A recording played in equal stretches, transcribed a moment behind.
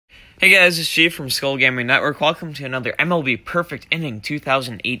Hey guys, it's G from Skull Gaming Network. Welcome to another MLB Perfect Inning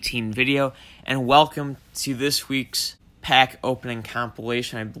 2018 video, and welcome to this week's pack opening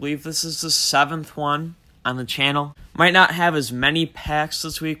compilation. I believe this is the 7th one on the channel. Might not have as many packs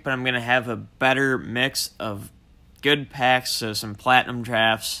this week, but I'm going to have a better mix of good packs, so some platinum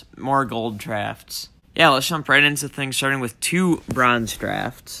drafts, more gold drafts. Yeah, let's jump right into things, starting with 2 bronze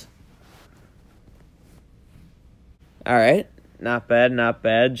drafts. Alright. Not bad, not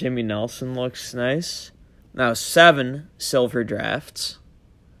bad. Jimmy Nelson looks nice. Now 7 silver drafts.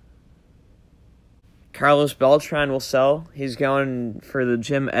 Carlos Beltran will sell. He's going for the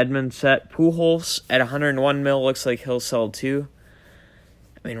Jim Edmonds set. Pujols at 101 mil looks like he'll sell too.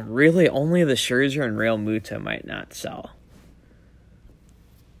 I mean, really, only the Scherzer and Real Muto might not sell.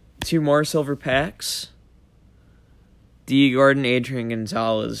 2 more silver packs. D. Gordon, Adrian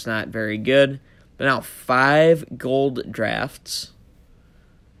Gonzalez, not very good. But now 5 gold drafts.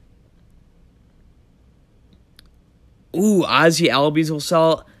 Ooh, Ozzie Albies will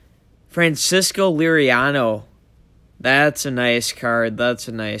sell. Francisco Liriano. That's a nice card. That's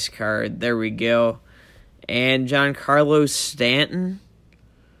a nice card. There we go. And Giancarlo Stanton.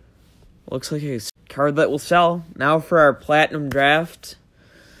 Looks like a card that will sell. Now for our platinum draft.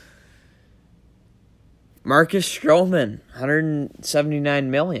 Marcus Stroman,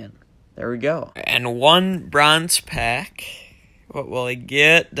 179 million. There we go. And 1 bronze pack. What will I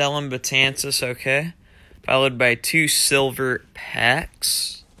get? Dylan Betances, okay. Followed by 2 silver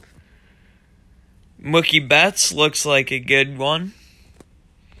packs. Mookie Betts looks like a good one.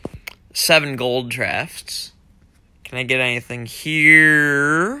 7 gold drafts. Can I get anything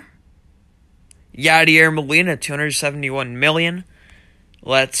here? Yadier Molina, 271 million.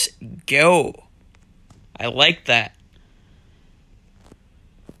 Let's go. I like that.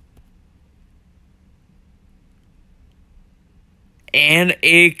 And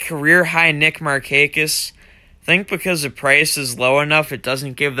a career-high Nick Markakis. I think because the price is low enough, it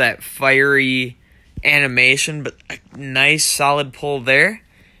doesn't give that fiery animation, but a nice solid pull there.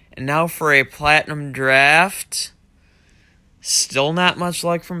 And now for a platinum draft. Still not much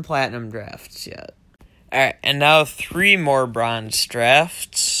luck from platinum drafts yet. Alright, and now 3 more bronze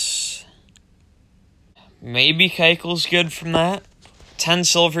drafts. Maybe Keuchel's good from that. 10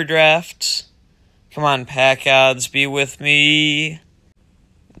 silver drafts. Come on, pack odds, be with me.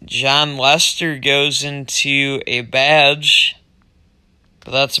 John Lester goes into a badge,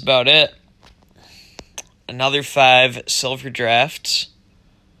 but that's about it. Another 5 silver drafts.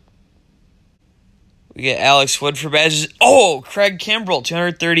 We get Alex Wood for badges. Oh, Craig Kimbrell,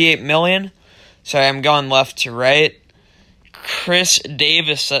 238 million. Sorry, I'm going left to right. Chris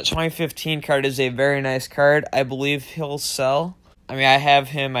Davis, that 2015 card is a very nice card. I believe he'll sell. I mean, I have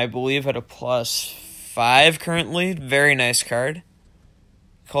him, I believe, at a +5 currently. Very nice card.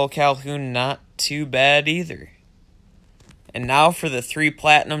 Cole Calhoun, not too bad either. And now for the 3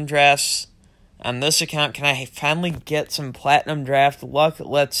 platinum drafts on this account. Can I finally get some platinum draft luck?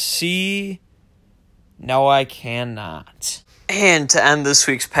 Let's see. No, I cannot. And to end this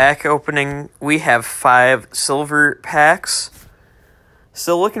week's pack opening, we have 5 silver packs.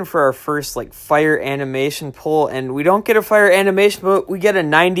 Still looking for our first fire animation pull, and we don't get a fire animation, but we get a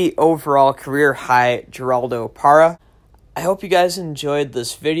 90 overall career high Geraldo Parra. I hope you guys enjoyed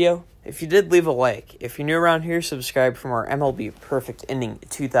this video. If you did, leave a like. If you're new around here, subscribe for more MLB Perfect Inning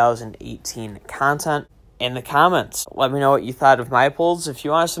 2018 content. In the comments, let me know what you thought of my pulls. If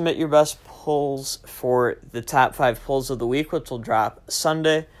you want to submit your best pulls for the top 5 pulls of the week, which will drop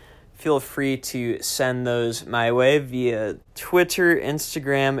Sunday, feel free to send those my way via Twitter,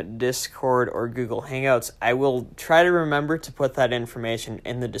 Instagram, Discord, or Google Hangouts. I will try to remember to put that information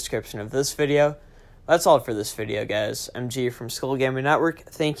in the description of this video. That's all for this video, guys. I'm G from Skull Gaming Network.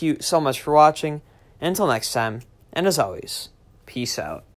 Thank you so much for watching. Until next time, and as always, peace out.